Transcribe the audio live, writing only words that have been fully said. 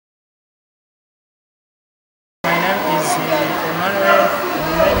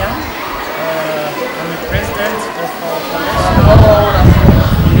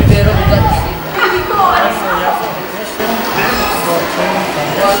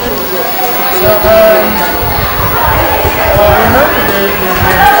So we help the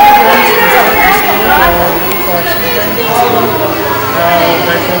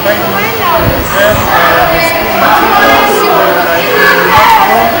by providing them the school materials like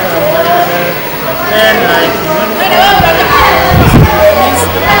notebook, pen, like uniform, like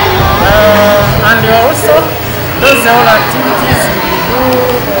and also those are all activities we do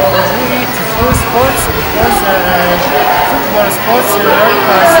through sports, because football sports help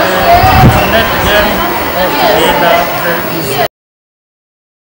us connect them all together very easily.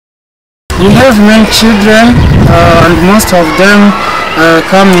 We have many children, and most of them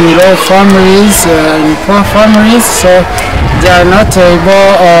come in low families, in poor families, so they are not able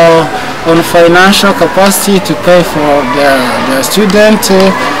on financial capacity to pay for their student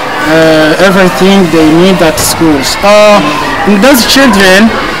everything they need at schools. In those children,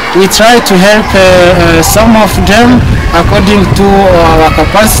 we try to help some of them according to our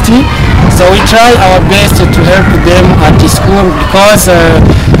capacity. So we try our best to help them at the school, because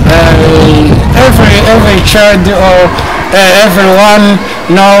every child or everyone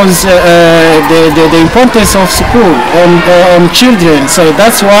knows the importance of school on children. So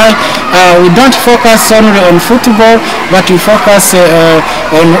that's why we don't focus only on football, but we focus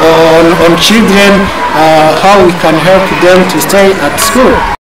on children, how we can help them to stay at school.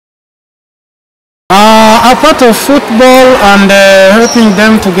 Apart of football and helping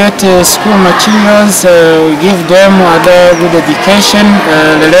them to get school materials, we give them other good education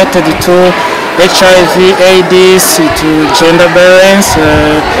related to HIV/AIDS, to gender balance,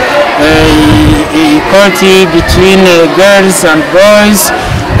 equality between girls and boys.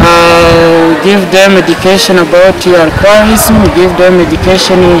 We give them education about alcoholism. We give them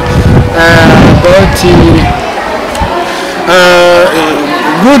education about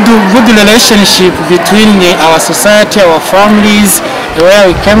good relationship between our society, our families, where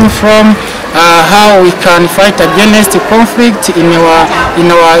we came from, how we can fight against conflict in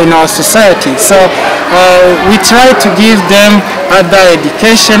our society. So we try to give them other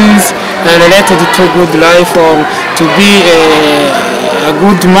educations related to good life, or to be a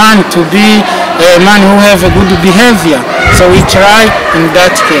good man, to be a man who have a good behavior. So we try in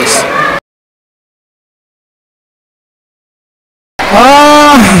that case.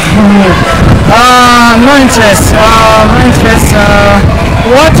 No interest.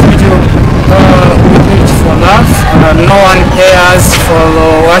 What we do it for love. No one cares for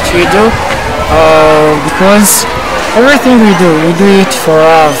what we do, because everything we do it for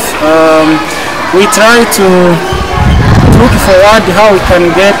love. We try to look forward how we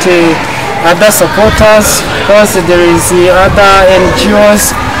can get other supporters, because there is other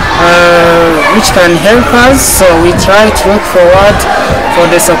NGOs which can help us, so we try to look forward for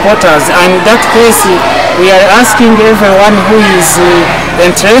the supporters. And in that case, we are asking everyone who is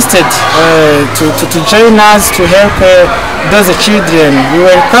interested to join us to help those children. We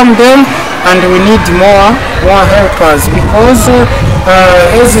welcome them, and we need more helpers, because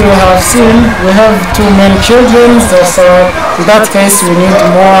as you have seen, we have too many children, so in that case we need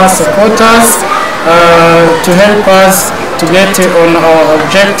more supporters to help us to get on our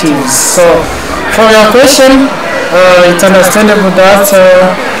objectives. So for your question, it's understandable that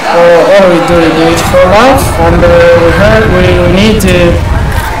all we do it for love, and we need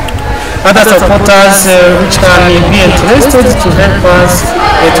other supporters which can be interested to help us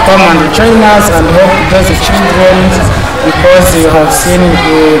to come and join us and help those children, because you have seen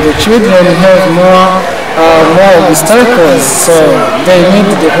the children have more obstacles, so they need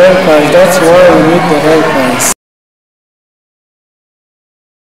the helpers. That's why we need the helpers.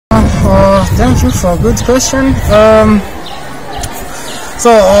 Thank you for a good question.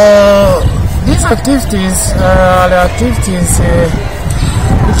 These activities are the activities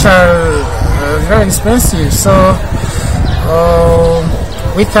which are very expensive, so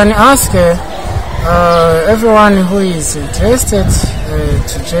we can ask everyone who is interested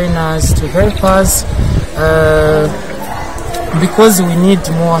to join us, to help us, because we need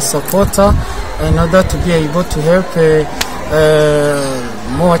more supporter in order to be able to help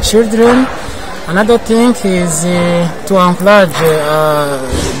more children. Another thing is to encourage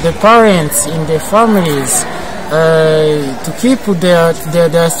the parents in the families to keep their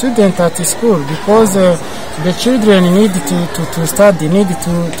students at school, because the children need to study, need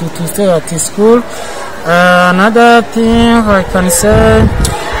to stay at school. Another thing I can say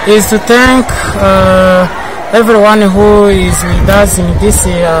is to thank everyone who is with us in these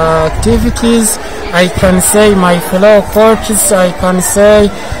activities. I can say my fellow coaches, I can say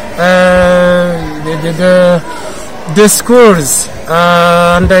the schools,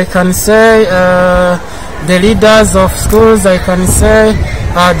 and I can say the leaders of schools, I can say,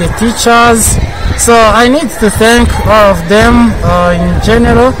 the teachers. So I need to thank all of them in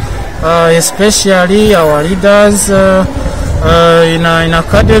general, especially our leaders in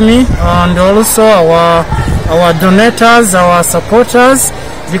academy, and also our donators, our supporters,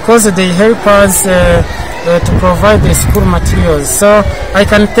 because they help us to provide the school materials. So I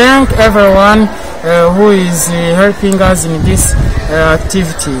can thank everyone who is helping us in these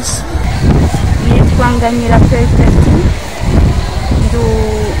activities.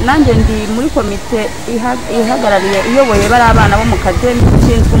 Nanjye ndi muri komite ihagarariye iyoboye bari abana bo mu kademi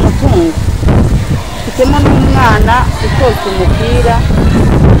ushinzwe umutungo. Mfitemo n'umwana utozwa umupira.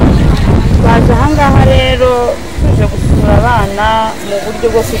 Twaje ahangaha rero tuje gusura abana mu buryo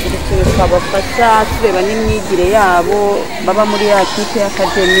bwo kugira ikintu twabafasha, tureba n'imyigire yabo baba muri ya kipe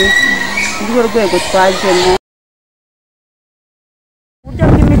y'akademi, nirwo rwego twajemo. Uburyo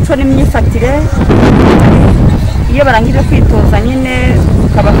bw'imico n'imyifatire, iyo barangije kwitoza nyine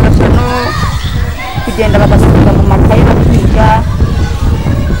tukabafasha no kugenda bagasubira mu makayi bakiga,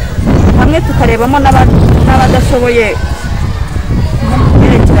 hamwe tukarebamo n'abadashoboye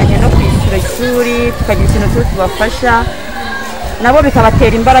byerekeranye no kwishyura ishuri, tukagira ikintu tubafasha nabo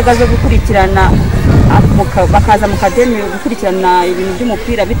bikabatera imbaraga zo gukurikirana, bakaza mu kademi gukurikirana ibintu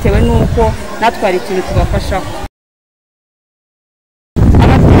by'umupira bitewe n'uko natwe hari ikintu tubafashaho.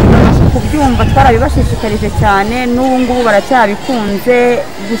 Kubyumva twarabibashishikarije cyane, n'ubu ngubu baracyabikunze.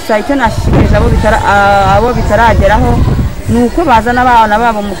 Gusa icyo nashishikarije abo bitarageraho ni uko bazana abana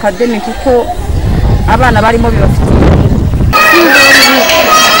babo mu kademi, kuko abana barimo bibafitiye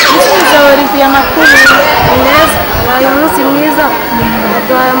Olivier amakuru neza, wabaye umunsi mwiza,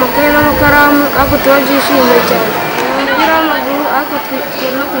 baduhaye amakaye n'amakaramu, ariko turabyishimiye cyane. Umupira w'amaguru, ariko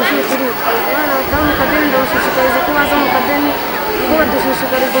no ku ishuri turiga. Abana batari mu kademi ndabashishikariza ko baza mu kademi, kuko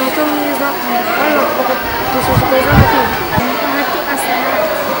badushishikariza umuco mwiza, kandi bakadushishikariza no kwiga. Amatu asana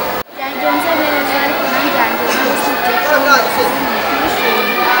byagenze neza, ariko nanjye yanjye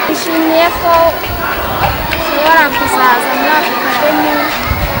nishimiye ko ushobora kuzaza muri ako kademi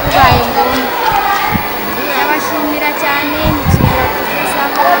bibaye ngombwa. Ndabashimira cyane imishinga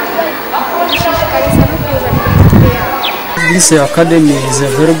tugezaho, dushishikariza no kuzana imitwe yabo. This academy is a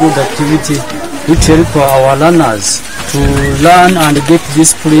very good activity which help our learners to learn and get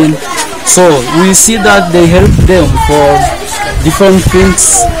discipline. So we see that they help them for different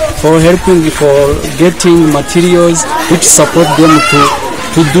things, for helping for getting materials which support them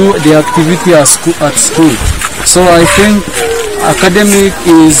to do the activity at school. So I think academic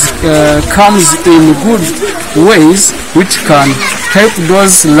comes in good ways which can help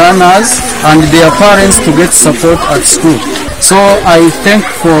those learners and their parents to get support at school. So I thank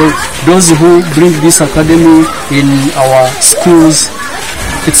for those who bring this academy in our schools.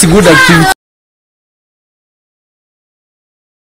 It's a good activity.